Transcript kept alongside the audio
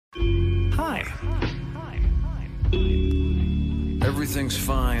Everything's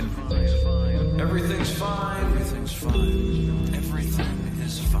fine. Everything's fine. Everything's fine. Everything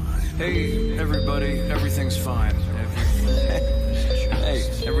is fine. Hey, everybody, everything's fine. Hey,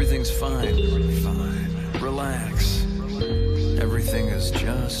 everything's fine. Fine. Relax. Everything is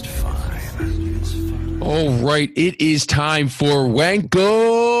just fine. All right, it is time for Wanko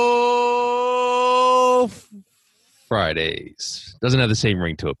Fridays. Doesn't have the same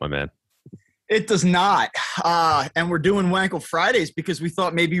ring to it, my man. It does not. And we're doing Wanko Fridays because we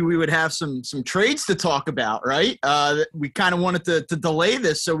thought maybe we would have some trades to talk about, right? We kind of wanted to delay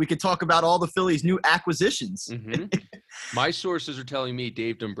this so we could talk about all the Phillies' new acquisitions. Mm-hmm. My sources are telling me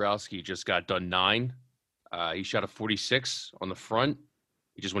Dave Dombrowski just got done 9. He shot a 46 on the front.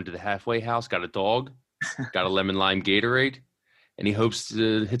 He just went to the halfway house, got a dog, got a lemon lime Gatorade, and he hopes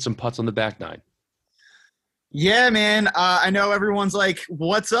to hit some putts on the back 9. Yeah, man. I know everyone's like,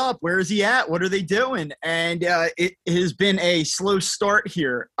 what's up? Where is he at? What are they doing? And it has been a slow start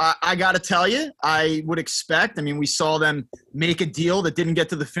here. I got to tell you, I would expect, we saw them make a deal that didn't get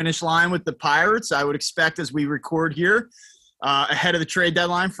to the finish line with the Pirates. I would expect as we record here ahead of the trade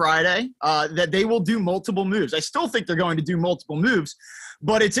deadline Friday that they will do multiple moves. I still think they're going to do multiple moves,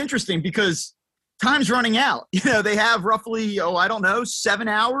 but it's interesting because time's running out. They have roughly, 7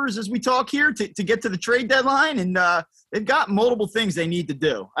 hours as we talk here to get to the trade deadline, and they've got multiple things they need to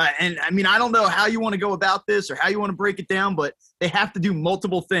do. I don't know how you want to go about this or how you want to break it down, but they have to do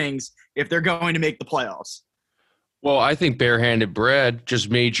multiple things if they're going to make the playoffs. Well, I think barehanded Brad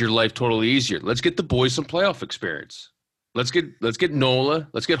just made your life totally easier. Let's get the boys some playoff experience. Let's get Nola.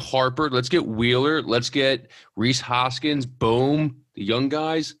 Let's get Harper. Let's get Wheeler. Let's get Rhys Hoskins, Bohm, the young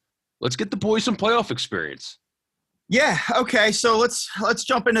guys. Let's get the boys some playoff experience. Yeah. Okay. So let's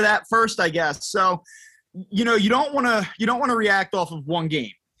jump into that first, I guess. So, you don't want to react off of one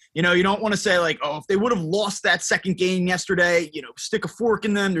game. You don't want to say like, oh, if they would have lost that second game yesterday, stick a fork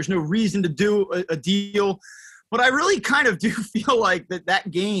in them. There's no reason to do a deal. But I really kind of do feel like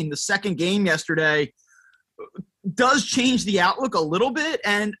that game, the second game yesterday, does change the outlook a little bit.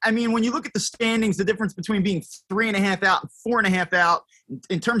 And when you look at the standings, the difference between being 3.5 out and 4.5 out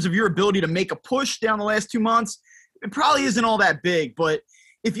in terms of your ability to make a push down the last 2 months, it probably isn't all that big. But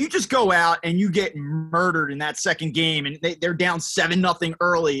if you just go out and you get murdered in that second game and they're down 7-0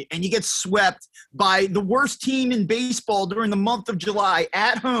 early and you get swept by the worst team in baseball during the month of July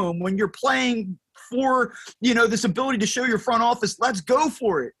at home when you're playing for, this ability to show your front office, let's go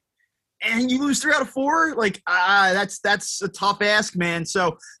for it, and you lose 3 out of 4, that's a tough ask, man.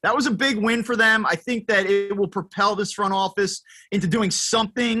 So that was a big win for them. I think that it will propel this front office into doing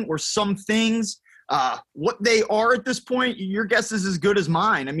something or some things. What they are at this point, your guess is as good as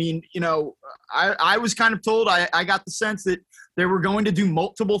mine. I was kind of told, I got the sense that they were going to do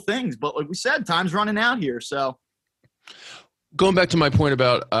multiple things. But like we said, time's running out here. So going back to my point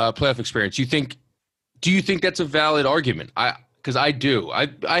about playoff experience, do you think that's a valid argument? Because I do.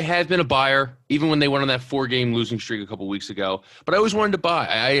 I have been a buyer, even when they went on that 4-game losing streak a couple weeks ago. But I always wanted to buy.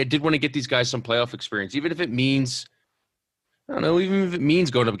 I did want to get these guys some playoff experience, even if it means, even if it means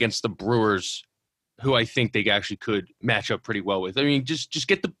going up against the Brewers, who I think they actually could match up pretty well with. Just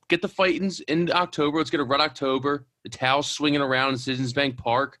get the fight in October. Let's get a red October. The towels swinging around in Citizens Bank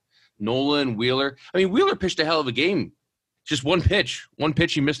Park. Nola and Wheeler. Wheeler pitched a hell of a game. Just one pitch. One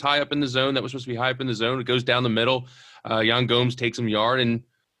pitch he missed high up in the zone. That was supposed to be high up in the zone. It goes down the middle. Yan Gomes takes him yard, and,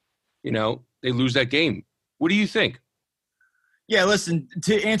 they lose that game. What do you think? Yeah, listen,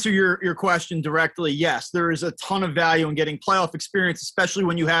 to answer your question directly, yes, there is a ton of value in getting playoff experience, especially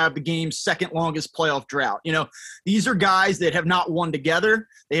when you have the game's second longest playoff drought. These are guys that have not won together.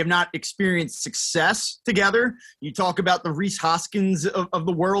 They have not experienced success together. You talk about the Rhys Hoskins of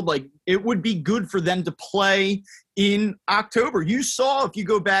the world, like it would be good for them to play in October. You saw, if you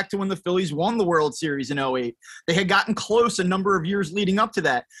go back to when the Phillies won the World Series in 2008, they had gotten close a number of years leading up to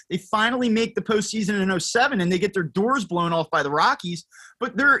that. They finally make the postseason in 2007, and they get their doors blown off by the Rockies.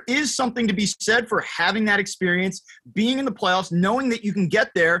 But there is something to be said for having that experience, being in the playoffs, knowing that you can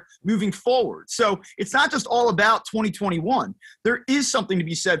get there moving forward. So it's not just all about 2021. There is something to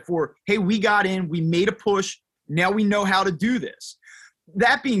be said for, hey, we got in, we made a push, now we know how to do this.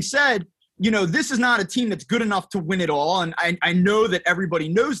 That being said, this is not a team that's good enough to win it all, and I know that everybody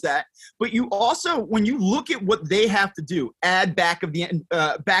knows that. But you also, when you look at what they have to do, add back of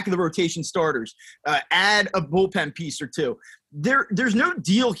the rotation starters, add a bullpen piece or two. There's no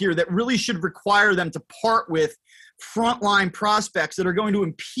deal here that really should require them to part with frontline prospects that are going to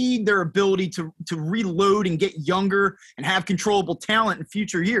impede their ability to reload and get younger and have controllable talent in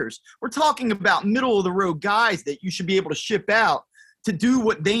future years. We're talking about middle of the road guys that you should be able to ship out to do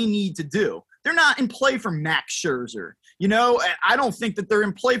what they need to do. They're not in play for Max Scherzer. I don't think that they're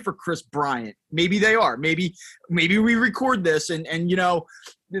in play for Chris Bryant. Maybe they are. Maybe we record this and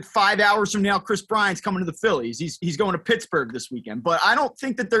 5 hours from now, Chris Bryant's coming to the Phillies. He's going to Pittsburgh this weekend. But I don't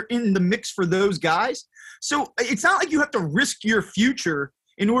think that they're in the mix for those guys. So it's not like you have to risk your future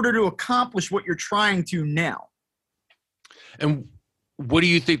in order to accomplish what you're trying to now. And what do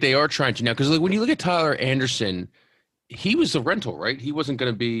you think they are trying to now? Because when you look at Tyler Anderson, he was a rental, right? He wasn't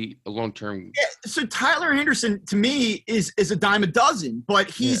going to be a long-term. Yeah, so Tyler Anderson, to me, is a dime a dozen, but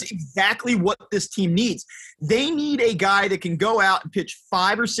he's exactly what this team needs. They need a guy that can go out and pitch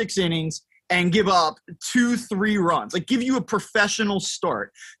 5 or 6 innings and give up 2-3 runs, like give you a professional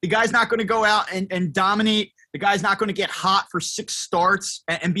start. The guy's not going to go out and dominate. The guy's not going to get hot for 6 starts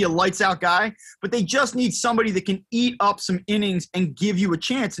and be a lights-out guy, but they just need somebody that can eat up some innings and give you a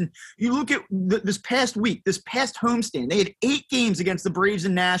chance. And you look at this past week, this past homestand, they had 8 games against the Braves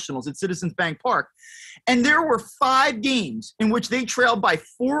and Nationals at Citizens Bank Park, and there were 5 games in which they trailed by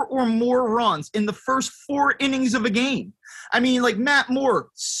 4 or more runs in the first 4 innings of a game. I mean, like Matt Moore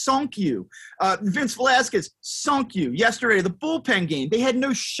sunk you. Vince Velasquez sunk you. Yesterday, the bullpen game, they had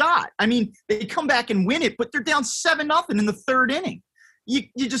no shot. I mean, they come back and win it, but they're down 7-0 in the 3rd inning. You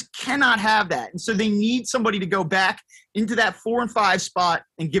just cannot have that. And so they need somebody to go back into that 4 and 5 spot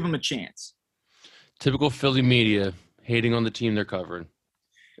and give them a chance. Typical Philly media hating on the team they're covering.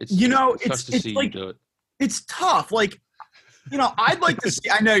 It's tough to see like, you do it. It's tough. Like, I'd like to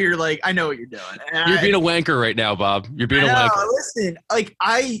see. I know you're like, I know what you're doing. You're being a wanker right now, Bob. You're being a wanker. Listen, like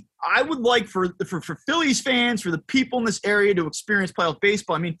I would like for Phillies fans, for the people in this area to experience playoff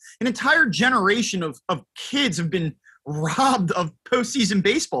baseball. I mean, an entire generation of kids have been robbed of postseason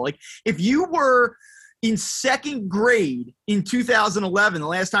baseball. Like, if you were in 2nd grade in 2011, the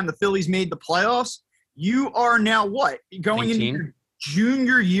last time the Phillies made the playoffs, you are now what? Going 19? into your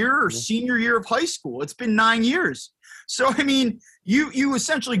junior year or senior year of high school. It's been 9 years. So, I mean, you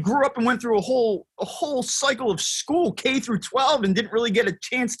essentially grew up and went through a whole cycle of school, K through 12, and didn't really get a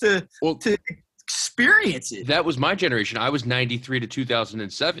chance to experience it. That was my generation. I was 93 to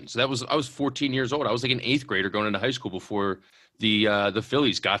 2007. So I was 14 years old. I was like an 8th grader going into high school before the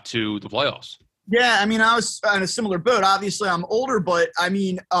Phillies got to the playoffs. Yeah, I mean, I was on a similar boat. Obviously, I'm older, but I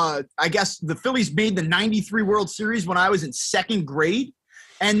mean, I guess the Phillies made the 93 World Series when I was in 2nd grade.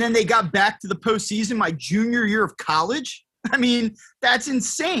 And then they got back to the postseason my junior year of college. I mean, that's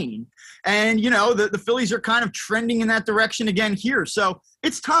insane. And, the Phillies are kind of trending in that direction again here. So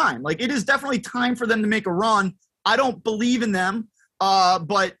it's time. Like, it is definitely time for them to make a run. I don't believe in them.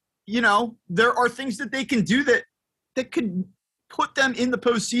 But, there are things that they can do that could put them in the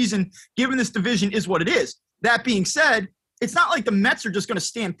postseason, given this division is what it is. That being said, it's not like the Mets are just going to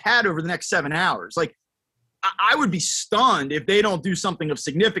stand pat over the next 7 hours. Like, I would be stunned if they don't do something of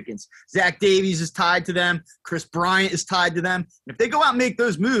significance. Zach Davies is tied to them. Chris Bryant is tied to them. If they go out and make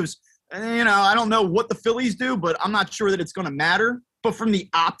those moves, I don't know what the Phillies do, but I'm not sure that it's going to matter. But from the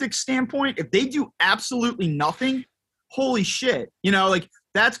optics standpoint, if they do absolutely nothing, holy shit.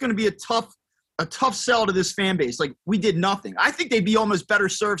 That's going to be a tough sell to this fan base. Like, we did nothing. I think they'd be almost better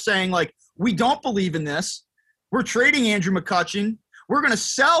served saying, like, we don't believe in this. We're trading Andrew McCutchen. We're going to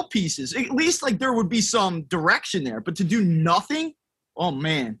sell pieces. At least, like, there would be some direction there. But to do nothing, oh,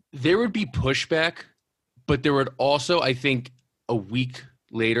 man. There would be pushback, but there would also, I think, a week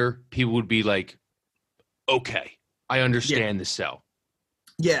later, people would be like, okay, I understand the sell.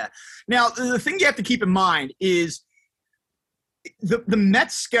 Yeah. Now, the thing you have to keep in mind is the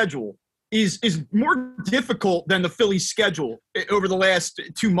Mets schedule is more difficult than the Phillies schedule over the last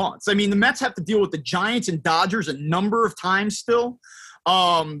 2 months. I mean, the Mets have to deal with the Giants and Dodgers a number of times still.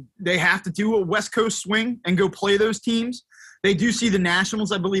 They have to do a West Coast swing and go play those teams. They do see the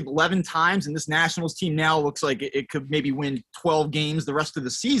Nationals, I believe, 11 times, and this Nationals team now looks like it could maybe win 12 games the rest of the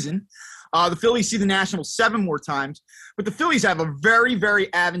season. The Phillies see the Nationals 7 more times, but the Phillies have a very,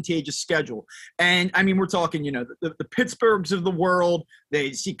 very advantageous schedule. And, I mean, we're talking, the Pittsburghs of the world.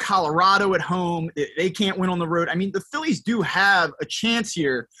 They see Colorado at home. They can't win on the road. I mean, the Phillies do have a chance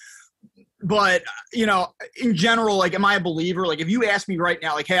here. But, in general, like, am I a believer? Like, if you ask me right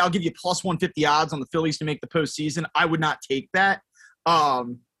now, like, hey, I'll give you plus 150 odds on the Phillies to make the postseason, I would not take that.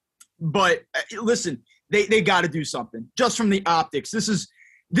 But listen, they got to do something just from the optics. This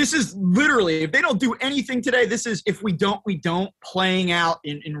is literally, if they don't do anything today, this is if we don't playing out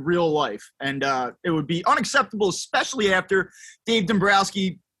in real life. And it would be unacceptable, especially after Dave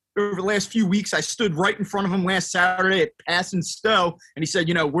Dombrowski, over the last few weeks, I stood right in front of him last Saturday at Pass and Stowe, and he said,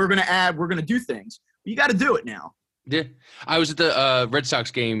 we're going to do things. You got to do it now. Yeah. I was at the Red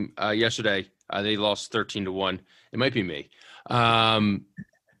Sox game yesterday. They lost 13-1. It might be me. One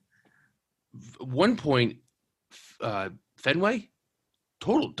point, Fenway,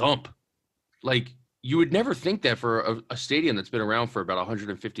 total dump. Like, you would never think that for a stadium that's been around for about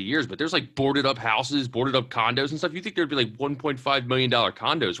 150 years, but there's like boarded up houses, boarded up condos and stuff. You think there'd be like $1.5 million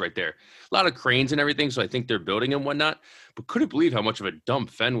condos right there. A lot of cranes and everything, so I think they're building and whatnot. But couldn't believe how much of a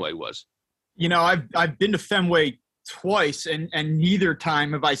dump Fenway was. You know, I've been to Fenway twice, and neither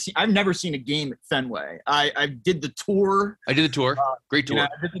time have I've never seen a game at Fenway. I did the tour. I did the tour. Great tour. I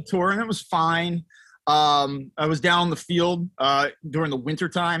did the tour, and it was fine. I was down on the field during the winter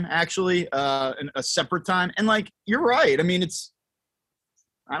time, actually, in a separate time. And like, you're right. I mean,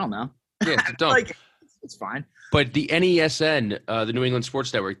 I don't know. Yeah, it's dumb. Like, it's fine. But the NESN, the New England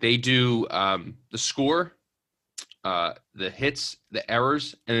Sports Network, they do the score, the hits, the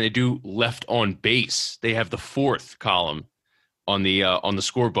errors, and they do left on base. They have the fourth column on the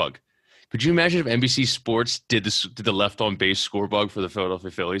score bug. Could you imagine if NBC Sports did the left on base score bug for the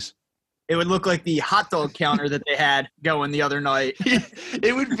Philadelphia Phillies? It would look like the hot dog counter that they had going the other night.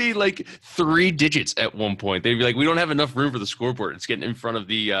 It would be like 3 digits at one point. They'd be like, "We don't have enough room for the scoreboard. It's getting in front of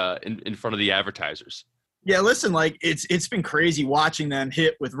the in front of the advertisers." Yeah, listen, like it's been crazy watching them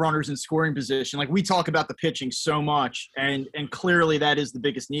hit with runners in scoring position. Like, we talk about the pitching so much, and clearly that is the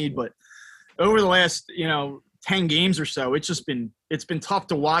biggest need. But over the last 10 games or so, it's been tough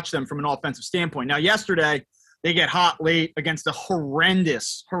to watch them from an offensive standpoint. Now, yesterday, they get hot late against a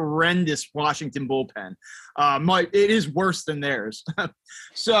horrendous Washington bullpen. It is worse than theirs.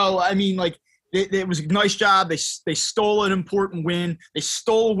 So, I mean, like, it was a nice job. They stole an important win. They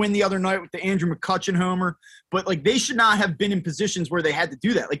stole a win the other night with the Andrew McCutchen homer. But, like, they should not have been in positions where they had to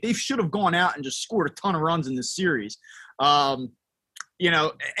do that. Like, they should have gone out and just scored a ton of runs in this series. And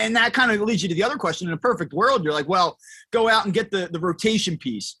that kind of leads you to the other question. In a perfect world, you're like, well, go out and get the rotation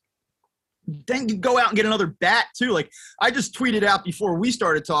piece. Then you go out and get another bat too. Like, I just tweeted out before we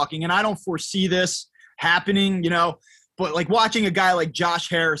started talking, and I don't foresee this happening, but like watching a guy like Josh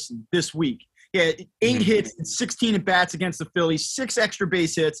Harrison this week, 8 hits and 16 at bats against the Phillies, 6 extra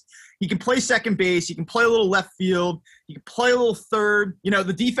base hits. He can play second base. He can play a little left field. He can play a little third.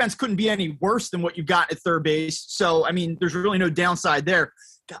 The defense couldn't be any worse than what you've got at third base. So, I mean, there's really no downside there.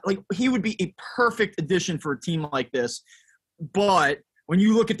 Like, he would be a perfect addition for a team like this. But when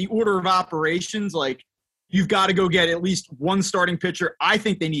you look at the order of operations, like, you've got to go get at least one starting pitcher. I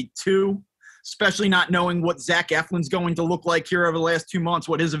think they need 2, especially not knowing what Zach Eflin's going to look like here over the last 2 months,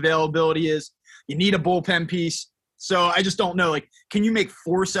 what his availability is. You need a bullpen piece. So I just don't know. Like, can you make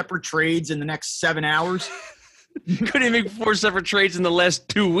 4 separate trades in the next 7 hours? You couldn't make 4 separate trades in the last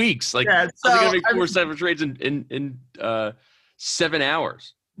 2 weeks. Like, yeah, so, I'm going to make 4 separate trades in 7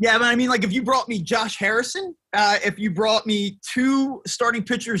 hours. Yeah, but I mean, like, if you brought me Josh Harrison, if you brought me 2 starting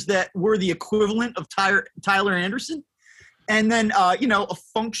pitchers that were the equivalent of Tyler Anderson, and then, a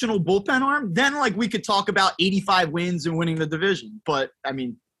functional bullpen arm, then, like, we could talk about 85 wins and winning the division. But, I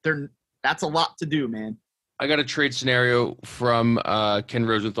mean, that's a lot to do, man. I got a trade scenario from Ken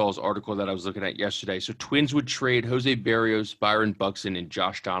Rosenthal's article that I was looking at yesterday. So Twins would trade Jose Berrios, Byron Buxton, and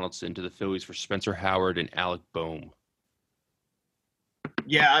Josh Donaldson to the Phillies for Spencer Howard and Alec Boehm.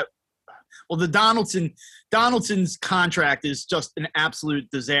 Yeah, well, the Donaldson's contract is just an absolute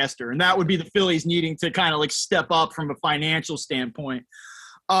disaster, and that would be the Phillies needing to kind of like step up from a financial standpoint.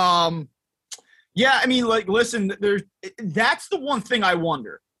 Yeah, I mean, like, listen, that's the one thing I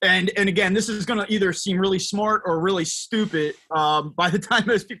wonder. And again, this is going to either seem really smart or really stupid by the time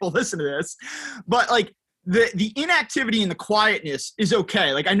most people listen to this, but like, the inactivity and the quietness is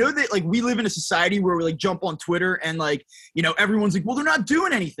okay. Like, I know that, like, we live in a society where we, like, jump on Twitter and, like, everyone's like, well, they're not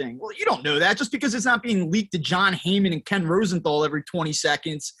doing anything. Well, you don't know that. Just because it's not being leaked to John Heyman and Ken Rosenthal every 20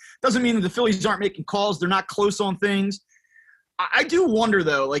 seconds doesn't mean that the Phillies aren't making calls. They're not close on things. I do wonder,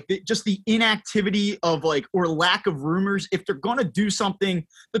 though, like, just the inactivity of, like, or lack of rumors, if they're going to do something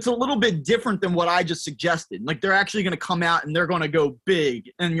that's a little bit different than what I just suggested. Like, they're actually going to come out and they're going to go big.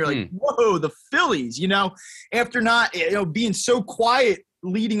 And you're like, whoa, the Phillies, after not, being so quiet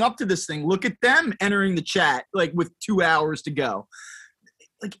leading up to this thing, look at them entering the chat, like, with 2 hours to go.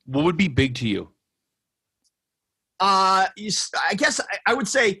 Like, what would be big to you? I guess I would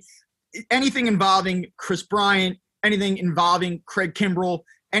say anything involving Chris Bryant, anything involving Craig Kimbrell,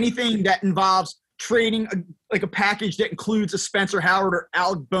 anything that involves trading a package that includes a Spencer Howard or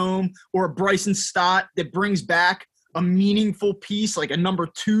Alec Boehm or a Bryson Stott that brings back a meaningful piece, like a number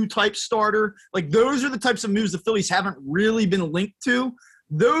 2 type starter. Like, those are the types of moves the Phillies haven't really been linked to.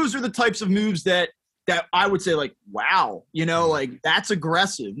 Those are the types of moves that I would say, like, wow, like, that's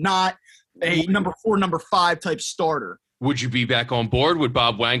aggressive, not a number 4, number 5 type starter. Would you be back on board? Would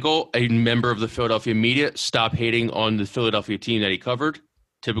Bob Wankel, a member of the Philadelphia media, stop hating on the Philadelphia team that he covered?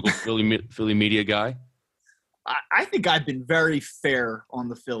 Typical Philly media guy. I think I've been very fair on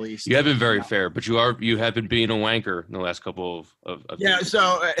the Phillies. You have been very fair, but you have been being a wanker in the last couple of yeah. years.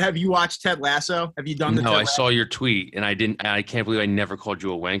 So have you watched Ted Lasso? Have you done the? No, Ted I Lasso? saw your tweet, and I can't believe I never called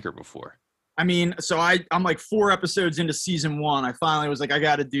you a wanker before. I mean, so I'm like 4 episodes into season 1. I finally was like, I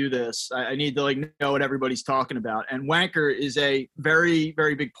got to do this. I need to like know what everybody's talking about. And wanker is a very,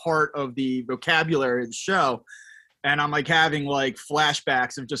 very big part of the vocabulary of the show. And I'm like having like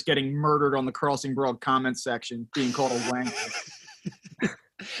flashbacks of just getting murdered on the Crossing Broad comment section, being called a wanker.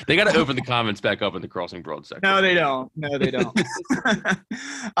 They got to open the comments back up in the Crossing Broad section. No, they don't.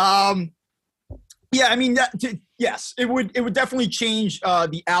 Yeah, I mean, yes, it would definitely change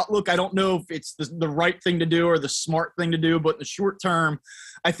the outlook. I don't know if it's the right thing to do or the smart thing to do, but in the short term,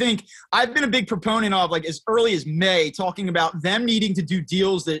 I think I've been a big proponent of, like, as early as May, talking about them needing to do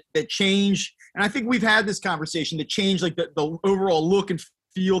deals that change. And I think we've had this conversation that change like the overall look and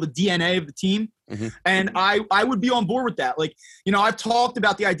feel, the DNA of the team. Mm-hmm. And I would be on board with that. Like, you know, I've talked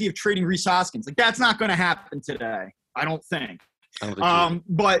about the idea of trading Rhys Hoskins. Like, that's not going to happen today, I don't think.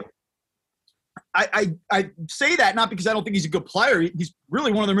 But I say that not because I don't think he's a good player. He's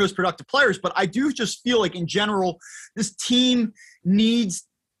really one of their most productive players. But I do just feel like in general, this team needs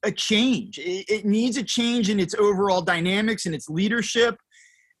a change. It needs a change in its overall dynamics and its leadership.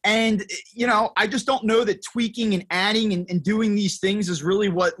 And, you know, I just don't know that tweaking and adding and doing these things is really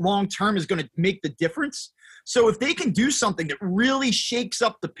what long-term is going to make the difference. So if they can do something that really shakes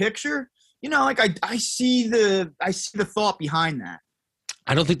up the picture, you know, like I see the thought behind that.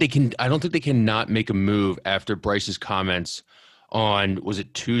 I don't think they can not make a move after Bryce's comments on, was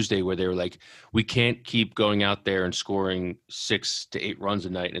it Tuesday, where they were like, we can't keep going out there and scoring 6 to 8 runs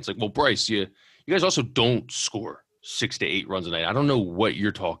a night. And it's like, well, Bryce, you guys also don't score 6 to 8 runs a night. I don't know what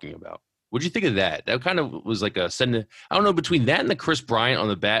you're talking about. What'd you think of that? That kind of was like I don't know, between that and the Chris Bryant on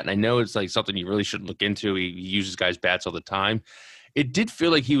the bat, and I know it's like something you really shouldn't look into. He uses guys' bats all the time. It did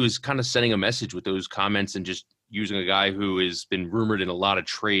feel like he was kind of sending a message with those comments and just using a guy who has been rumored in a lot of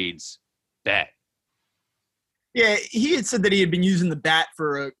trades bat. Yeah, he had said that he had been using the bat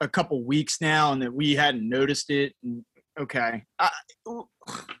for a couple weeks now and that we hadn't noticed it. And, okay.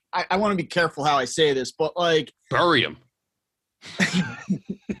 I want to be careful how I say this, but like – bury him.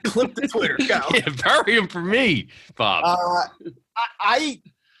 Clip the Twitter. Go. Yeah, bury him for me, Bob.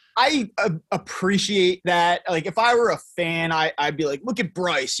 I appreciate that. Like, if I were a fan, I'd be like, look at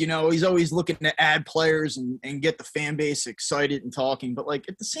Bryce. You know, he's always looking to add players and get the fan base excited and talking. But, like,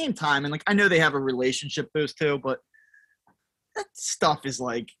 at the same time, and, like, I know they have a relationship, those two, but that stuff is,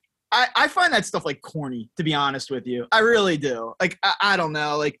 like, I find that stuff, like, corny, to be honest with you. I really do. Like, I don't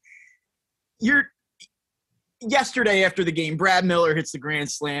know. Like, yesterday after the game, Brad Miller hits the grand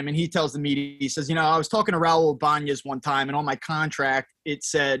slam, and he tells the media, he says, you know, I was talking to Raul Ibanez one time, and on my contract, it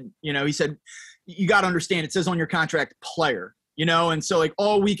said, you know, he said, you got to understand, it says on your contract, player, you know, and so, like,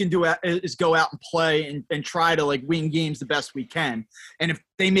 all we can do is go out and play and try to, like, win games the best we can. And if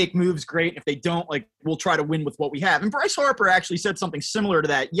they make moves, great. If they don't, like, we'll try to win with what we have. And Bryce Harper actually said something similar to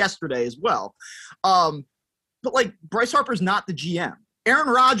that yesterday as well. But, like, Bryce Harper's not the GM. Aaron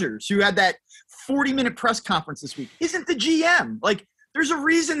Rodgers, who had that 40-minute press conference this week, isn't the GM. Like, there's a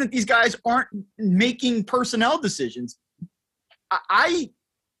reason that these guys aren't making personnel decisions. I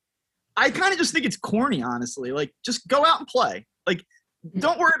kind of just think it's corny, honestly. Like, just go out and play. Like,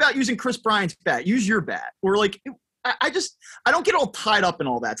 don't worry about using Chris Bryant's bat. Use your bat. Or, like, I don't get all tied up in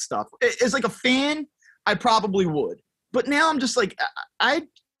all that stuff. As, like, a fan, I probably would. But now I'm just, like, I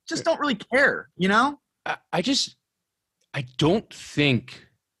just don't really care, you know? I don't think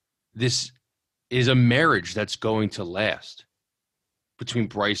this is a marriage that's going to last between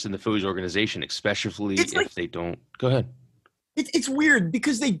Bryce and the Phillies organization, especially if they don't. Go ahead. It's weird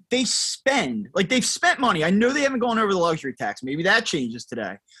because they spend. Like, they've spent money. I know they haven't gone over the luxury tax. Maybe that changes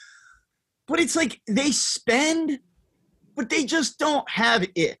today. But it's like they spend, but they just don't have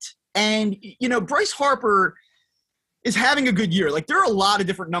it. And, you know, Bryce Harper is having a good year. Like, there are a lot of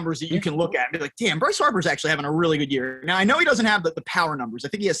different numbers that you can look at and be like, damn, Bryce Harper's actually having a really good year. Now, I know he doesn't have the power numbers. I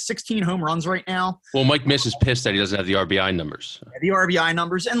think he has 16 home runs right now. Well, Mike Miss is pissed that he doesn't have the RBI numbers. Yeah, the RBI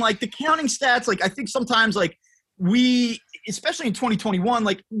numbers. And, like, the counting stats, like, I think sometimes, like, we, especially in 2021,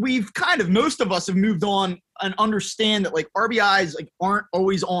 like, we've kind of, most of us have moved on and understand that, like, RBIs, like, aren't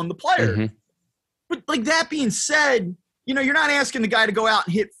always on the player. Mm-hmm. But, like, that being said, you know, you're not asking the guy to go out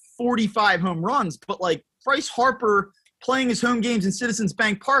and hit 45 home runs, but, like, Bryce Harper playing his home games in Citizens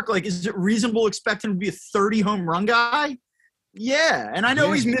Bank Park, like, is it reasonable to expect him to be a 30 home run guy? Yeah. And I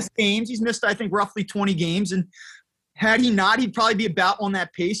know he's missed games. He's missed, I think, roughly 20 games. And Had he not, he'd probably be about on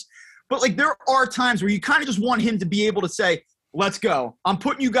that pace. But, like, there are times where you kind of just want him to be able to say, let's go. I'm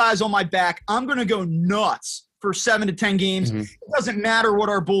putting you guys on my back. I'm going to go nuts for 7 to 10 games. Mm-hmm. It doesn't matter what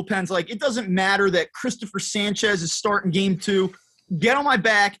our bullpen's like. It doesn't matter that Christopher Sanchez is starting game 2. Get on my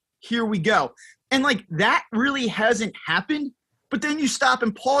back. Here we go. And, like, that really hasn't happened. But then you stop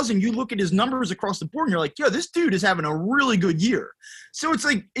and pause and you look at his numbers across the board and you're like, yo, this dude is having a really good year. So it's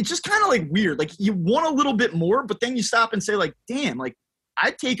like, it's just kind of like weird. Like, you want a little bit more, but then you stop and say, like, damn, like,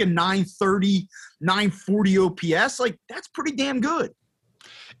 I'd take a 930, 940 OPS. Like, that's pretty damn good.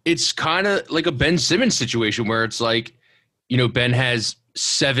 It's kind of like a Ben Simmons situation where it's like, you know, Ben has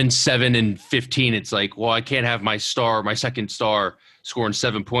 7, 7, and 15. It's like, well, I can't have my second star scoring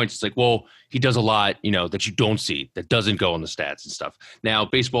 7 points. It's like, well, he does a lot, you know, that you don't see, that doesn't go on the stats and stuff. Now,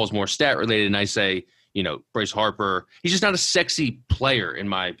 baseball is more stat related, and I say, you know, Bryce Harper, he's just not a sexy player, in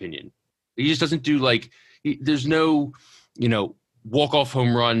my opinion. He just doesn't do, like, there's no, you know, walk-off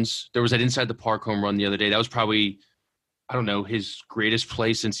home runs. There was that inside the park home run the other day. That was probably, I don't know, his greatest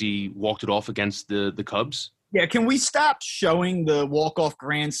play since he walked it off against the Cubs. Yeah, can we stop showing the walk-off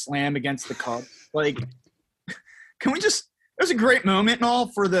grand slam against the Cubs? Like, can we just – it was a great moment and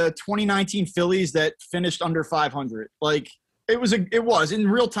all for the 2019 Phillies that finished under 500. Like, it was in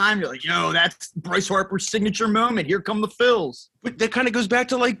real time. You're like, yo, that's Bryce Harper's signature moment. Here come the Phils. But that kind of goes back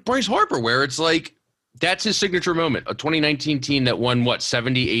to, like, Bryce Harper, where it's like, that's his signature moment. A 2019 team that won,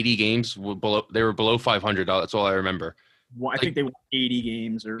 70, 80 games? They were below 500. That's all I remember. Well, I think they won 80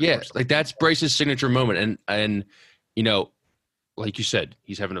 games. Or like, that's Bryce's signature moment. And you know, like you said,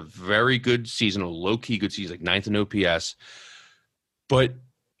 he's having a very good season, a low-key good season, like 9th in OPS. But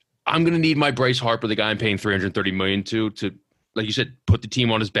I'm going to need my Bryce Harper, the guy I'm paying $330 million to, like you said, put the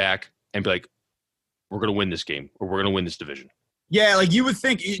team on his back and be like, we're going to win this game, or we're going to win this division. Yeah, like, you would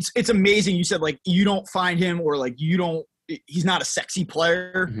think it's amazing. You said, like, you don't find him, or, like, he's not a sexy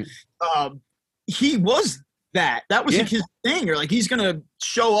player. Mm-hmm. He was that. That was like his thing. Or, like, he's going to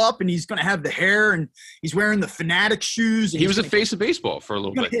show up and he's going to have the hair and he's wearing the Fanatic shoes. And he was the face of baseball for a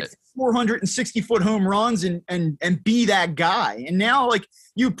little bit. Hit 460-foot home runs and be that guy. And now, like,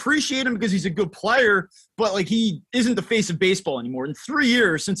 you appreciate him because he's a good player, but, like, he isn't the face of baseball anymore. In 3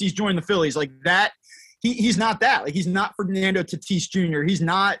 years since he's joined the Phillies, like, that – He's not that. Like, he's not Fernando Tatis Jr. He's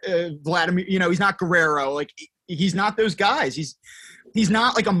not Vladimir. You know, he's not Guerrero. Like, he's not those guys. He's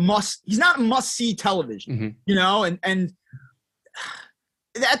not like he's not must-see television. Mm-hmm. You know, and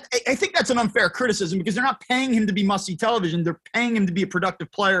that, I think that's an unfair criticism because they're not paying him to be must-see television. They're paying him to be a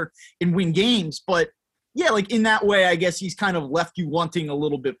productive player and win games. But yeah, like, in that way, I guess he's kind of left you wanting a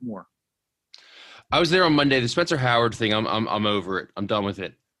little bit more. I was there on Monday. The Spencer Howard thing, I'm over it. I'm done with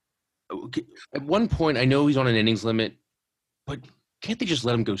it. At one point, I know he's on an innings limit, but can't they just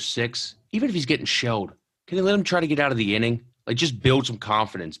let him go 6? Even if he's getting shelled, can they let him try to get out of the inning? Like, just build some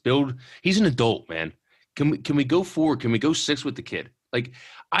confidence. He's an adult, man. Can we go forward? Can we go 6 with the kid? Like,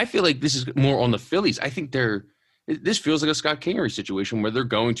 I feel like this is more on the Phillies. I think this feels like a Scott Kingery situation where they're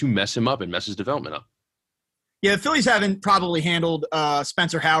going to mess him up and mess his development up. Yeah, the Phillies haven't probably handled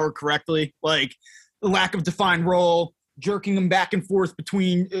Spencer Howard correctly. Like, the lack of defined role, jerking him back and forth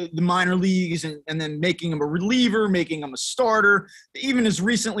between the minor leagues and then making him a reliever, making him a starter. Even as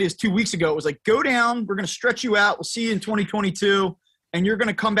recently as 2 weeks ago, it was like, go down, we're going to stretch you out, we'll see you in 2022, and you're going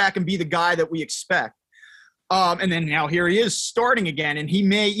to come back and be the guy that we expect. And then now here he is starting again, and he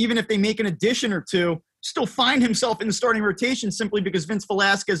may, even if they make an addition or two, still find himself in the starting rotation simply because Vince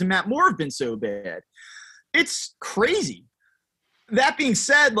Velasquez and Matt Moore have been so bad. It's crazy. That being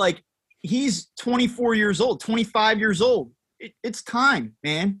said, like, he's 24 years old, 25 years old. It's time,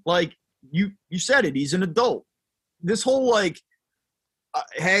 man. Like, you said it. He's an adult. This whole, like,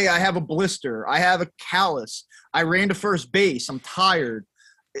 hey, I have a blister. I have a callus. I ran to first base. I'm tired.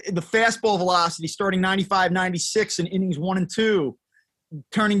 The fastball velocity starting 95, 96 in innings 1 and 2,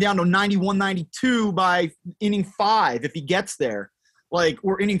 turning down to 91, 92 by inning 5 if he gets there. Like,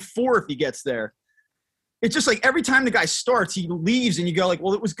 or inning 4 if he gets there. It's just like every time the guy starts, he leaves and you go like,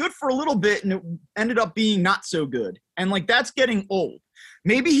 well, it was good for a little bit and it ended up being not so good. And like, that's getting old.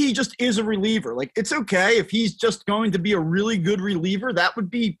 Maybe he just is a reliever. Like, it's okay if he's just going to be a really good reliever. That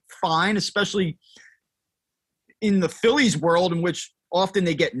would be fine, especially in the Phillies world in which often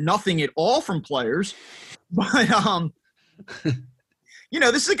they get nothing at all from players. But, you know,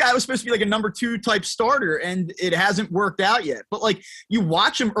 this is a guy who was supposed to be like a number 2 type starter, and it hasn't worked out yet. But, like, you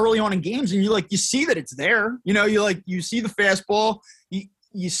watch him early on in games, and you see that it's there. You know, you see the fastball.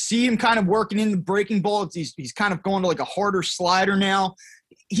 You see him kind of working in the breaking ball. He's kind of going to, like, a harder slider now.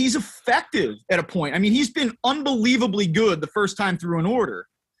 He's effective at a point. I mean, he's been unbelievably good the first time through an order.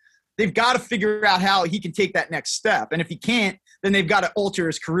 they've got to figure out how he can take that next step. And if he can't, then they've got to alter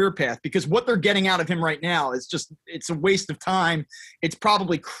his career path, because what they're getting out of him right now is just, it's a waste of time. It's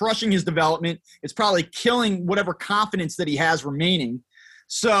probably crushing his development. It's probably killing whatever confidence that he has remaining.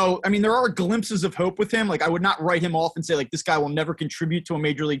 So, I mean, there are glimpses of hope with him. Like, I would not write him off and say, like, this guy will never contribute to a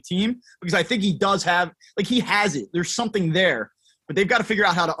major league team, because I think he does have, like, he has it. There's something there, but they've got to figure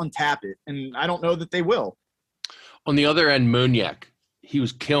out how to untap it. And I don't know that they will. On the other end, Moniak, he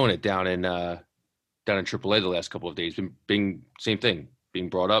was killing it down in AAA the last couple of days. Being same thing, being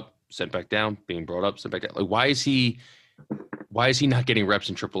brought up, sent back down, being brought up, sent back down. Like, why is he not getting reps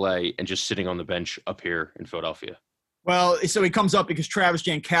in AAA and just sitting on the bench up here in Philadelphia? Well, so he comes up because Travis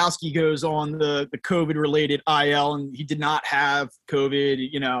Jankowski goes on the COVID-related IL, and he did not have COVID.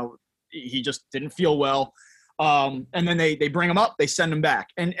 You know, he just didn't feel well. And then they bring him up, they send him back.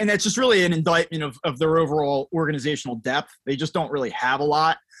 And that's just really an indictment of their overall organizational depth. They just don't really have a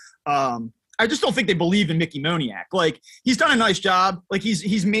lot. I just don't think they believe in Mickey Moniak. Like, he's done a nice job. Like,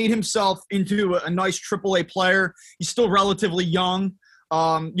 he's made himself into a nice AAA player. He's still relatively young.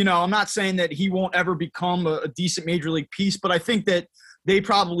 You know, I'm not saying that he won't ever become a decent major league piece, but I think that they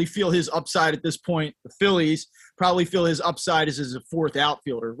probably feel his upside at this point. The Phillies probably feel his upside is as a fourth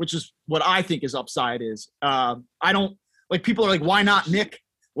outfielder, which is what I think his upside is. I don't, like, people are like, why not Mick?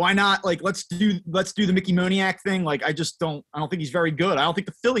 Why not, like, let's do the Mickey Moniak thing? Like, I don't think he's very good. I don't think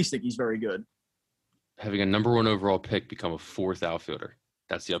the Phillies think he's very good. Having a number 1 overall pick become a fourth outfielder,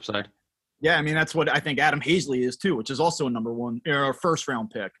 that's the upside? Yeah, I mean, that's what I think Adam Hazley is too, which is also a number 1 or a first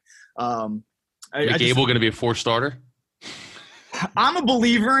round pick. Gable going to be a 4 starter? I'm a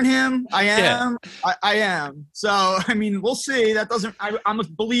believer in him. I am. Yeah. I am. So, I mean, we'll see. I'm a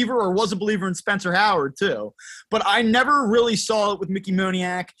believer, or was a believer, in Spencer Howard too. But I never really saw it with Mickey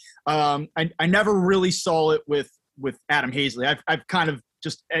Moniak. I never really saw it with Adam Hazley. I've kind of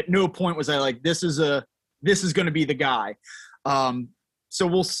just, at no point was I like, this is going to be the guy. So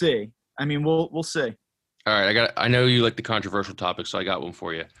we'll see. I mean, we'll see. All right, I know you like the controversial topic, so I got one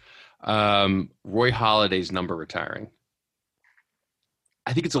for you. Roy Halladay's number retiring.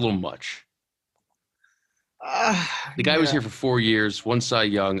 I think it's a little much. The guy was here for 4 years, one Cy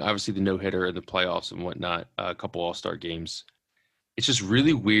Young, obviously the no-hitter in the playoffs and whatnot, a couple All-Star games. It's just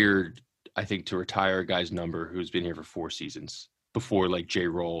really weird, I think, to retire a guy's number who's been here for 4 seasons, before, like, J.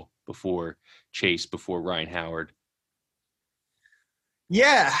 Roll, before Chase, before Ryan Howard.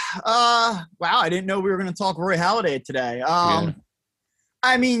 Yeah. Wow, I didn't know we were going to talk Roy Halladay today. Yeah.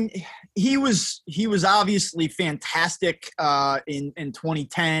 I mean, he was obviously fantastic in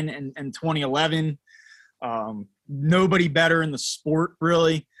 2010 and 2011. Nobody better in the sport,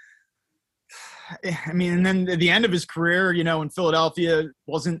 really. I mean, and then at the end of his career, you know, in Philadelphia,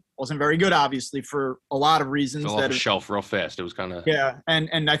 wasn't very good, obviously, for a lot of reasons. Fell off the shelf real fast. It was kind of, yeah,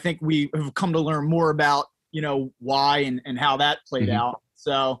 and I think we have come to learn more about, you know, why and how that played out.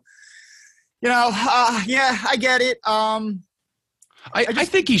 So, you know, yeah, I get it. I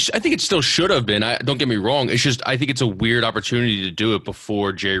think it still should have been. Don't get me wrong. It's just, I think it's a weird opportunity to do it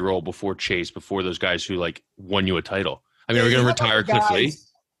before J. Roll, before Chase, before those guys who, like, won you a title. I mean, are we going to retire Cliff Lee?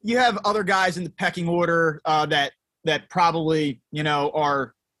 You have other guys in the pecking order that probably, you know,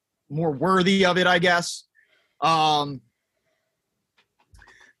 are more worthy of it, I guess.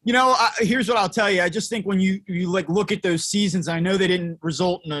 You know, here's what I'll tell you. I just think when you like look at those seasons, I know they didn't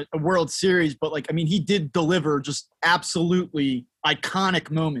result in a World Series, but, like, I mean, he did deliver just absolutely iconic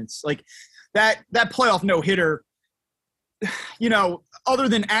moments. Like that playoff no-hitter, you know, other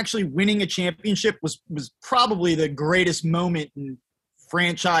than actually winning a championship, was probably the greatest moment in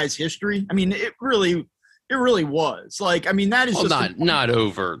franchise history. I mean, it really was. Like, I mean, that is not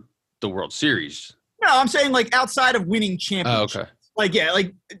over the World Series. No, I'm saying, like, outside of winning championships. Oh, okay. Like, yeah,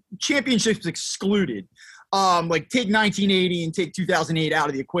 like championships excluded. Like, take 1980 and take 2008 out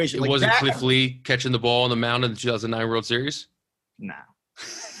of the equation. It like wasn't Cliff Lee catching the ball on the mound in the 2009 World Series? No.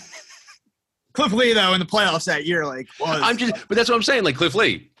 Cliff Lee, though, in the playoffs that year, like, was. But that's what I'm saying. Like, Cliff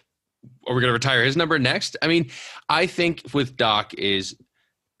Lee, are we going to retire his number next? I mean, I think with Doc is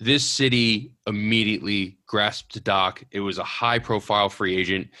this city immediately grasped Doc. It was a high-profile free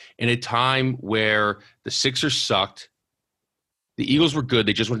agent in a time where the Sixers sucked. The Eagles were good.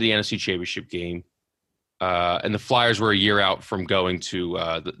 They just went to the NFC Championship game. And the Flyers were a year out from going to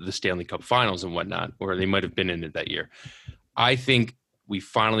the Stanley Cup Finals and whatnot, or they might have been in it that year. I think we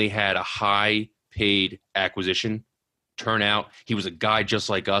finally had a high-paid acquisition turn out. He was a guy just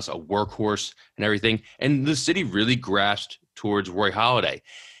like us, a workhorse and everything. And the city really grasped towards Roy Halladay.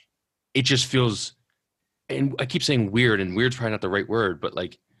 It just feels, and I keep saying weird, and weird's probably not the right word, but,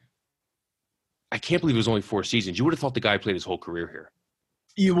 like, I can't believe it was only 4 seasons. You would have thought the guy played his whole career here.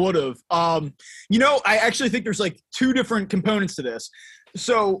 You would have. I actually think there's like two different components to this.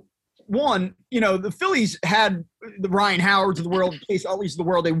 So one, the Phillies had the Ryan Howards of the world, Chase Utley's of the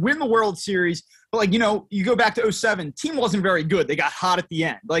world. They win the World Series. But, like, you go back to 2007, team wasn't very good. They got hot at the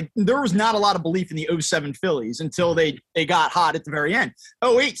end. Like, there was not a lot of belief in the 2007 Phillies until they got hot at the very end.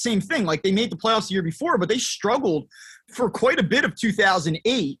 2008, same thing. Like, they made the playoffs the year before, but they struggled for quite a bit of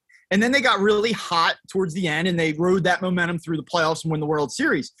 2008. And then they got really hot towards the end, and they rode that momentum through the playoffs and win the World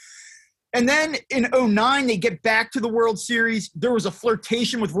Series. And then in 2009, they get back to the World Series. There was a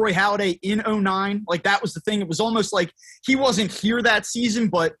flirtation with Roy Halladay in 2009. Like, that was the thing. It was almost like he wasn't here that season,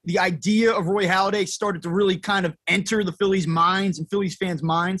 but the idea of Roy Halladay started to really kind of enter the Phillies' minds and Phillies fans'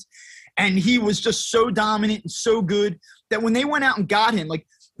 minds. And he was just so dominant and so good that when they went out and got him, like,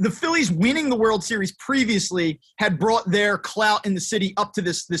 the Phillies winning the World Series previously had brought their clout in the city up to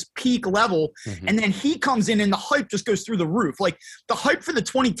this peak level. Mm-hmm. And then he comes in and the hype just goes through the roof. Like, the hype for the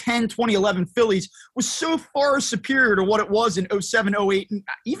 2010, 2011 Phillies was so far superior to what it was in 07, 08, and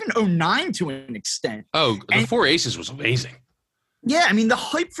even 09 to an extent. Oh, the Four Aces was amazing. Yeah, I mean, the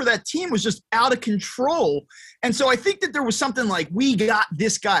hype for that team was just out of control. And so I think that there was something like, we got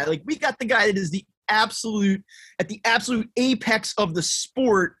this guy. Like, we got the guy that is at the absolute apex of the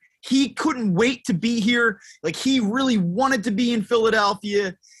sport. He couldn't wait to be here. Like, he really wanted to be in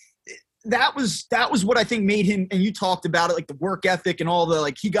Philadelphia. That was what I think made him, and you talked about it, like the work ethic and all the,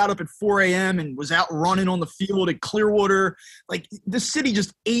 like, he got up at 4 a.m. and was out running on the field at Clearwater. Like, the city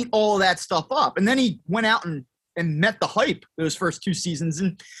just ate all of that stuff up. And then he went out and met the hype those first two seasons.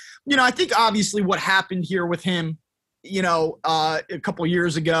 And, I think obviously what happened here with him, a couple of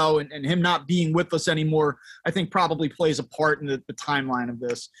years ago and him not being with us anymore, I think probably plays a part in the timeline of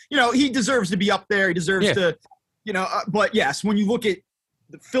this. He deserves to be up there. He deserves to, but yes, when you look at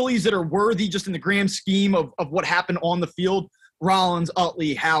the Phillies that are worthy just in the grand scheme of what happened on the field, Rollins,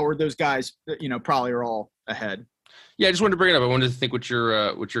 Utley, Howard, those guys, probably are all ahead. Yeah, I just wanted to bring it up. I wanted to think what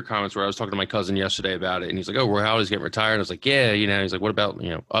your comments were. I was talking to my cousin yesterday about it, and he's like, "Oh, Roy Halladay's getting retired." And I was like, "Yeah, He's like, "What about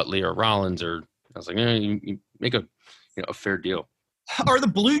Utley or Rollins?" Or I was like, you make a fair deal." Are the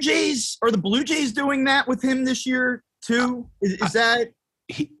Blue Jays doing that with him this year too? Is that?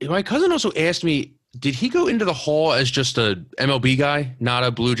 My cousin also asked me, did he go into the Hall as just a MLB guy, not a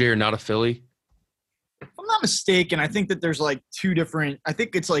Blue Jay or not a Philly? If I'm not mistaken, I think that there's like two different. I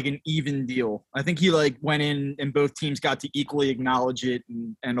think it's like an even deal. I think he like went in and both teams got to equally acknowledge it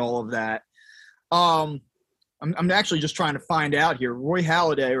and all of that. I'm actually just trying to find out here. Roy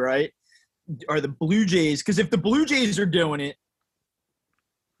Halladay, right? Are the Blue Jays, because if the Blue Jays are doing it,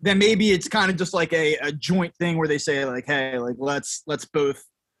 then maybe it's kind of just like a joint thing where they say like, hey, like let's both.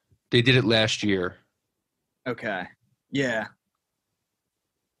 They did it last year. Okay. Yeah.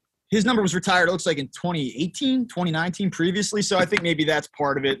 His number was retired, it looks like in 2018, 2019 previously. So I think maybe that's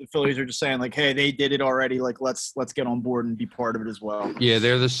part of it. The Phillies are just saying like, hey, they did it already. Like, let's get on board and be part of it as well. Yeah,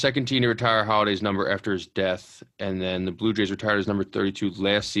 they're the second team to retire Holladay's number after his death. And then the Blue Jays retired his number 32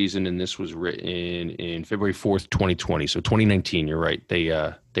 last season, and this was written in February 4th, 2020. So 2019, you're right.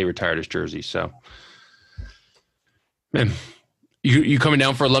 They retired his jersey. So, man, you coming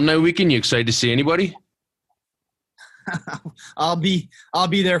down for alumni weekend? You excited to see anybody? I'll be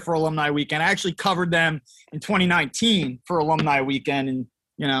there for alumni weekend. I actually covered them in 2019 for alumni weekend, and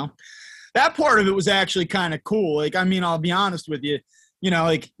that part of it was actually kind of cool. Like, I mean, I'll be honest with you,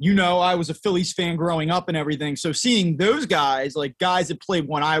 I was a Phillies fan growing up and everything. So seeing those guys, like guys that played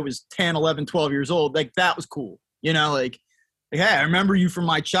when I was 10, 11, 12 years old, like that was cool. Like, hey, I remember you from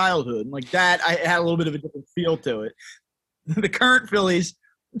my childhood. And like that, I had a little bit of a different feel to it. The current Phillies,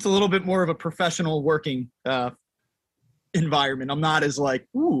 it's a little bit more of a professional working environment. I'm not as like,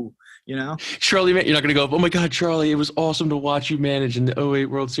 ooh, Charlie, you're not going to go, oh my God, Charlie, it was awesome to watch you manage in the 2008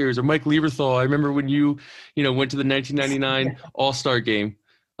 World Series. Or Mike Lieberthal, I remember when you went to the 1999 All-Star game.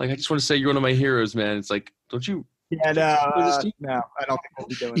 Like, I just want to say you're one of my heroes, man. It's like, don't you? Yeah, no, I don't think we'll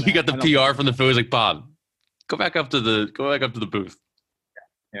be doing that. You got the PR from the Phillies, like, Bob, go back up to the booth.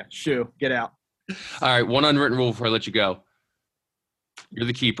 Yeah, shoo, get out. All right, one unwritten rule before I let you go. You're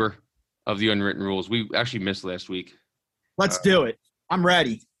the keeper of the unwritten rules. We actually missed last week. Let's do it. I'm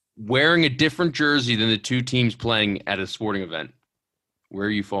ready. Wearing a different jersey than the two teams playing at a sporting event. Where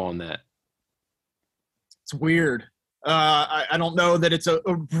you fall on that? It's weird. I don't know that it's a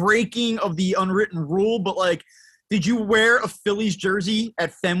breaking of the unwritten rule, but like, did you wear a Phillies jersey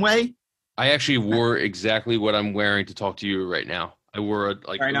at Fenway? I actually wore exactly what I'm wearing to talk to you right now. I wore it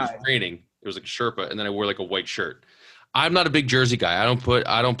was raining. It was like a Sherpa, and then I wore like a white shirt. I'm not a big jersey guy. I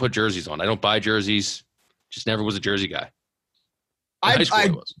don't put jerseys on. I don't buy jerseys. Just never was a jersey guy. I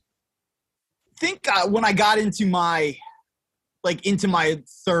think when I got into my like into my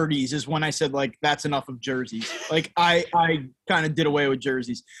 30s is when I said like that's enough of jerseys. Like I kind of did away with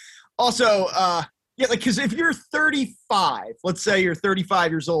jerseys. Also, yeah, like because if you're 35, let's say you're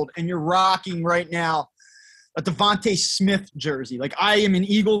 35 years old and you're rocking right now a Devontae Smith jersey. Like I am an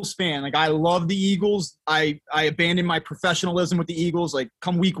Eagles fan. Like I love the Eagles. I abandoned my professionalism with the Eagles. Like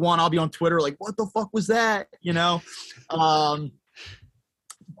come week 1, I'll be on Twitter like, what the fuck was that? You know?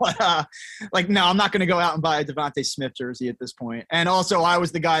 But like, no, I'm not going to go out and buy a Devontae Smith jersey at this point. And also I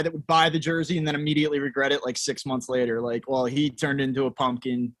was the guy that would buy the jersey and then immediately regret it like 6 months later. Like, well, he turned into a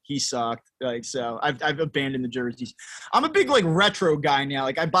pumpkin. He sucked. Like, so I've abandoned the jerseys. I'm a big like retro guy now.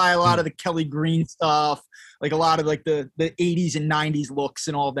 Like I buy a lot of the Kelly Green stuff, like a lot of like the 80s and 90s looks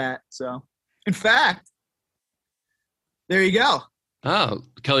and all that. So in fact, there you go. Oh,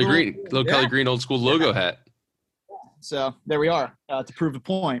 Kelly Green, little Kelly Green old school logo hat. So there we are to prove the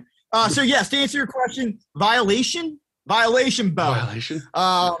point. So yes, to answer your question, violation, Bo. Violation.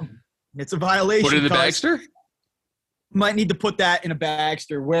 It's a violation. Put it in the Bagster. Might need to put that in a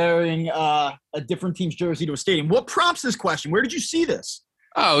Bagster, wearing a different team's jersey to a stadium. What prompts this question? Where did you see this?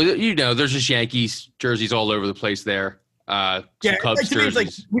 Oh, you know, there's just Yankees jerseys all over the place there. Some Cubs jerseys. Like,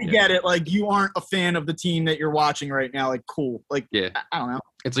 we get it. Like you aren't a fan of the team that you're watching right now. Like cool. Like yeah, I don't know.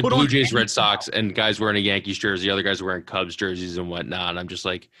 It's like Blue Jays, Red Sox, and guys wearing a Yankees jersey. Other guys are wearing Cubs jerseys and whatnot. And I'm just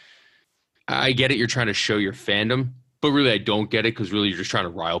like, I get it. You're trying to show your fandom, but really I don't get it because really you're just trying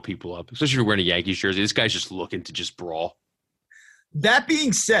to rile people up, especially if you're wearing a Yankees jersey. This guy's just looking to just brawl. That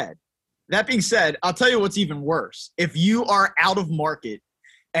being said, I'll tell you what's even worse. If you are out of market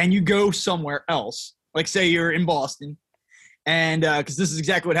and you go somewhere else, like say you're in Boston, and because this is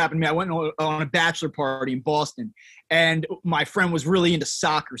exactly what happened to me. I went on a bachelor party in Boston, and my friend was really into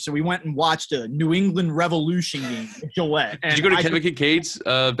soccer. So we went and watched a New England Revolution game at Gillette. Did you go to Kevin Kincaid's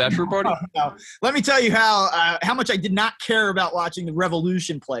bachelor party? No. Let me tell you how much I did not care about watching the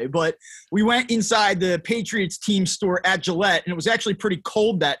Revolution play. But we went inside the Patriots team store at Gillette, and it was actually pretty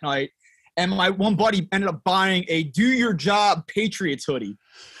cold that night. And my one buddy ended up buying a Do Your Job Patriots hoodie.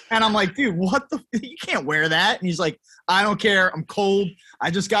 And I'm like, dude, you can't wear that. And he's like, I don't care. I'm cold. I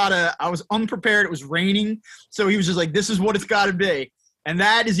was unprepared. It was raining. So he was just like, this is what it's got to be. And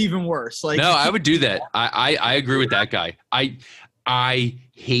that is even worse. Like, no, I would do that. I agree with that guy. I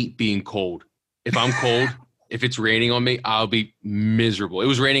hate being cold. If I'm cold, if it's raining on me, I'll be miserable. It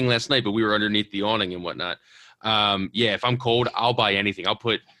was raining last night, but we were underneath the awning and whatnot. Yeah, if I'm cold, I'll buy anything. I'll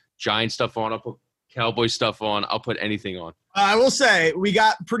put Giant stuff on. I'll put Cowboy stuff on. I'll put anything on. I will say we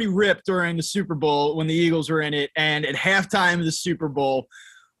got pretty ripped during the Super Bowl when the Eagles were in it. And at halftime of the Super Bowl,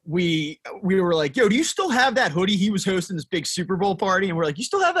 we were like, yo, do you still have that hoodie? He was hosting this big Super Bowl party. And we're like, you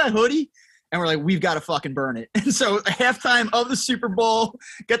still have that hoodie? And we're like, we've got to fucking burn it. And so at halftime of the Super Bowl,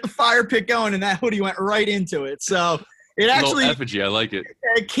 get the fire pit going, and that hoodie went right into it. So it actually – effigy. I like it.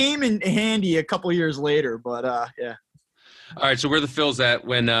 It came in handy a couple years later, but yeah. All right, so where the Phil's at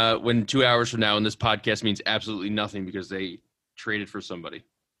when 2 hours from now and this podcast means absolutely nothing because they traded for somebody?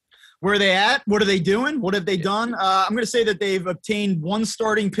 Where are they at? What are they doing? What have they done? I'm going to say that they've obtained one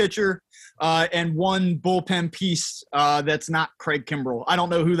starting pitcher and one bullpen piece that's not Craig Kimbrell. I don't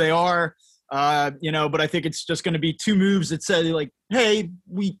know who they are, but I think it's just going to be two moves that say, like, hey,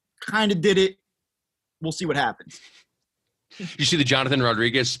 we kind of did it. We'll see what happens. You see the Jonathan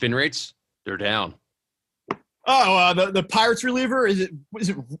Rodriguez spin rates? They're down. Oh, the Pirates reliever? Is it?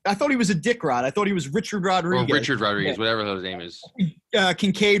 I thought he was a Dick Rod. I thought he was Richard Rodriguez. Or Richard Rodriguez, whatever his name is.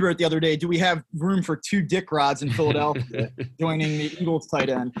 Kincaid wrote the other day, do we have room for two Dick Rods in Philadelphia joining the Eagles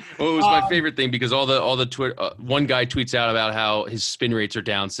tight end? Well, it was my favorite thing because all the Twitter one guy tweets out about how his spin rates are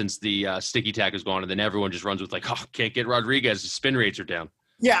down since the sticky tack is gone, and then everyone just runs with like, oh, can't get Rodriguez. His spin rates are down.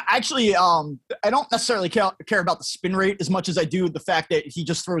 Yeah, actually, I don't necessarily care about the spin rate as much as I do the fact that he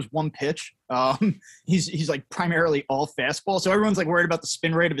just throws one pitch. He's like primarily all fastball, so everyone's like worried about the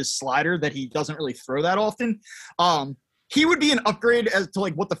spin rate of his slider that he doesn't really throw that often. He would be an upgrade as to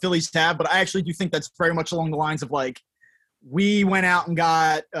like what the Phillies have, but I actually do think that's very much along the lines of like we went out and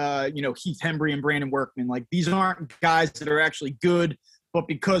got Heath Hembry and Brandon Workman. Like these aren't guys that are actually good, but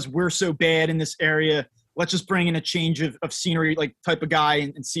because we're so bad in this area, let's just bring in a change of scenery, like type of guy,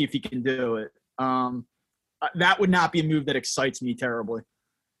 and see if he can do it. That would not be a move that excites me terribly.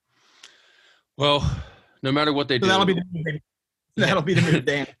 Well, no matter what they do, that'll be the move. That'll be the move.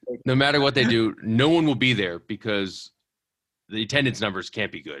 Dan. No matter what they do, no one will be there because the attendance numbers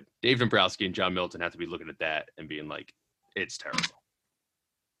can't be good. Dave Dombrowski and John Milton have to be looking at that and being like, it's terrible.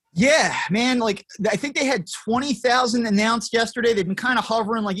 Yeah, man. Like, I think they had 20,000 announced yesterday. They've been kind of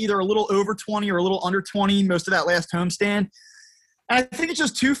hovering like either a little over 20 or a little under 20 most of that last homestand. And I think it's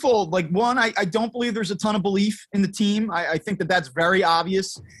just twofold. Like, one, I don't believe there's a ton of belief in the team. I think that's very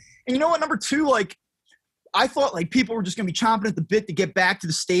obvious. And you know what? Number two, like, I thought like people were just going to be chomping at the bit to get back to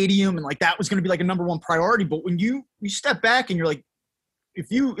the stadium, and like that was going to be like a number one priority. But when you step back and you're like,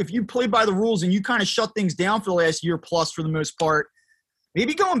 if you play by the rules and you kind of shut things down for the last year plus for the most part,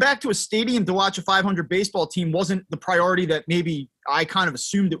 maybe going back to a stadium to watch a 500 baseball team wasn't the priority that maybe I kind of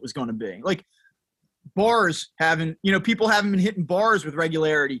assumed it was going to be. Like, bars people haven't been hitting bars with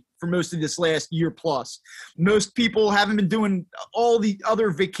regularity for most of this last year plus. Most people haven't been doing all the other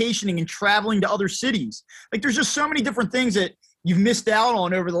vacationing and traveling to other cities. Like, there's just so many different things that you've missed out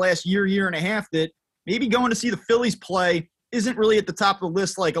on over the last year and a half that maybe going to see the Phillies play isn't really at the top of the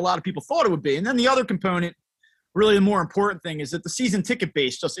list like a lot of people thought it would be. And then the other component, really the more important thing, is that the season ticket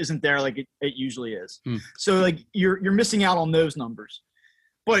base just isn't there like it usually is. So like you're missing out on those numbers.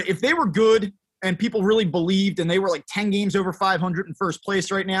 But if they were good and people really believed and they were like 10 games over 500 in first place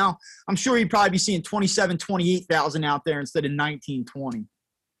right now, I'm sure you'd probably be seeing 27, 28,000 out there instead of 19, 20.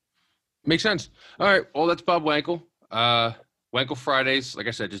 Makes sense. All right. Well, that's Bob Wankel. Wankel Fridays, like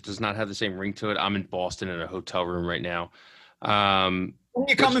I said, just does not have the same ring to it. I'm in Boston in a hotel room right now. When are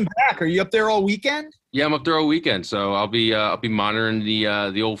you coming back? Are you up there all weekend? Yeah, I'm up there all weekend. So I'll be monitoring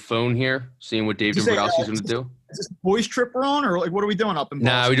the old phone here, seeing what Dave Dombrowski's going to do. Is this a boys trip we're on, or like what are we doing up in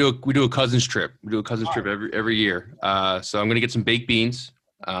Boston? Nah, we do a cousins trip. We do a cousins trip every year. So I'm gonna get some baked beans.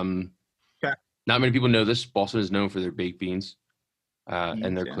 Okay. Not many people know this. Boston is known for their baked beans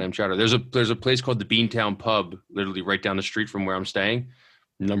and their clam chowder. There's a place called the Beantown Pub, literally right down the street from where I'm staying.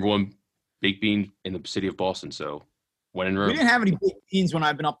 Number one baked bean in the city of Boston. So when in Rome. We didn't have any baked beans when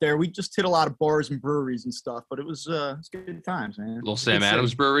I've been up there. We just hit a lot of bars and breweries and stuff, but it was good times, man. Little Sam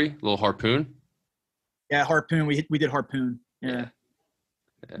Adams Brewery, little Harpoon. Yeah, Harpoon. We did Harpoon. Yeah.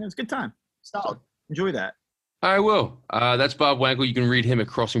 It was a good time. Solid. Enjoy that. I will. That's Bob Wankel. You can read him at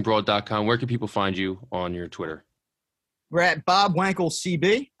crossingbroad.com. Where can people find you on your Twitter? We're at Bob Wankel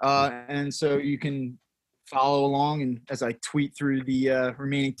CB, and so you can follow along and as I tweet through the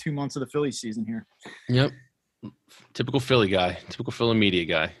remaining 2 months of the Phillies season here. Yep. Typical Philly guy. Typical Philly media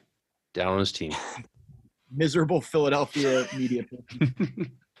guy. Down on his team. Miserable Philadelphia media.